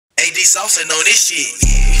be saucing on this shit.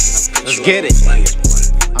 Let's get it.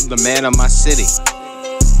 I'm the man of my city.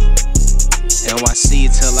 NYC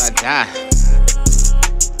till I die.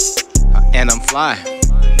 And I'm fly.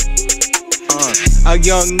 A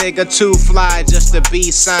young nigga too fly just to be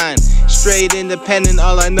signed. Straight independent,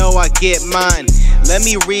 all I know I get mine. Let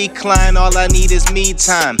me recline, all I need is me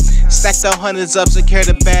time. Stack the hundreds up, secure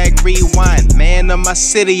the bag, rewind. Man of my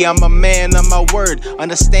city, I'm a man of my word.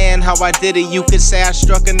 Understand how I did it, you could say I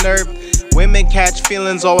struck a nerve. Women catch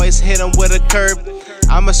feelings, always hit them with a curve.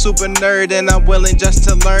 I'm a super nerd and I'm willing just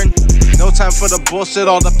to learn. No time for the bullshit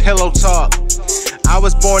or the pillow talk. I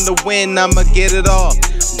was born to win, I'ma get it all.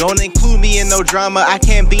 Don't include me in no drama, I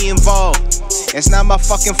can't be involved. It's not my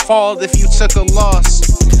fucking fault if you took a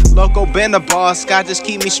loss. Loco been a boss, God just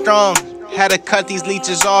keep me strong. Had to cut these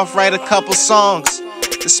leeches off, write a couple songs.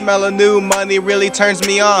 The smell of new money really turns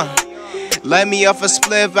me on. Let me off a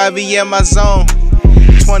spliff, I be in my zone.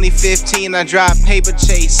 2015, I dropped Paper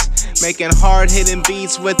Chase. Making hard-hitting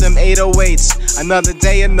beats with them 808s. Another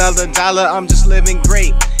day, another dollar, I'm just living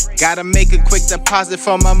great. Gotta make a quick deposit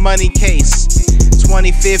for my money case.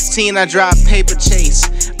 2015, I dropped Paper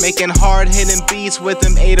Chase. Making hard-hitting beats with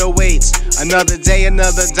them 808s. Another day,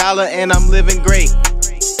 another dollar, and I'm living great.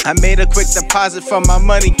 I made a quick deposit for my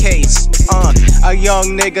money case. A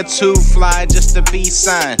young nigga too fly just to be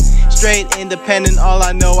signed. Straight independent, all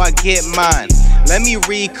I know I get mine. Let me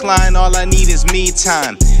recline, all I need is me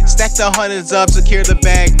time. Stack the hundreds up, secure the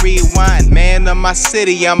bag, rewind. Man of my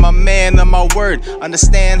city, I'm a man of my word.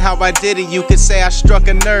 Understand how I did it, you could say I struck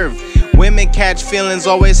a nerve. Women catch feelings,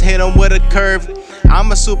 always hit them with a curve.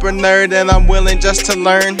 I'm a super nerd and I'm willing just to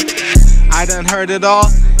learn. I done heard it all,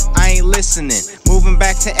 I ain't listening. Moving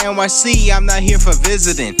back to NYC, I'm not here for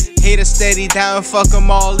visiting. Haters steady down, fuck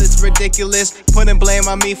them all, it's ridiculous. Putting blame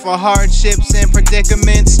on me for hardships and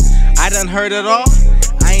predicaments. I done heard it all,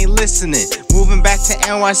 I ain't listening. Moving back to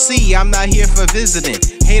NYC, I'm not here for visiting.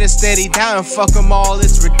 Haters steady down, fuck them all,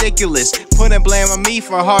 it's ridiculous. Putting blame on me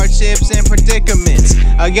for hardships and predicaments.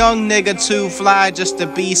 A young nigga too fly just to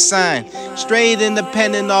be signed. Straight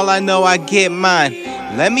independent, all I know I get mine.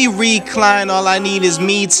 Let me recline, all I need is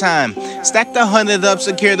me time. Stack the 100 up,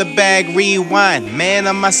 secure the bag, rewind. Man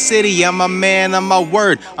of my city, I'm a man of my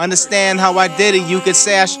word. Understand how I did it, you could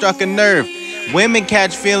say I struck a nerve. Women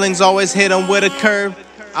catch feelings, always hit them with a curve.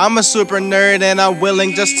 I'm a super nerd and I'm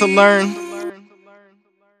willing just to learn.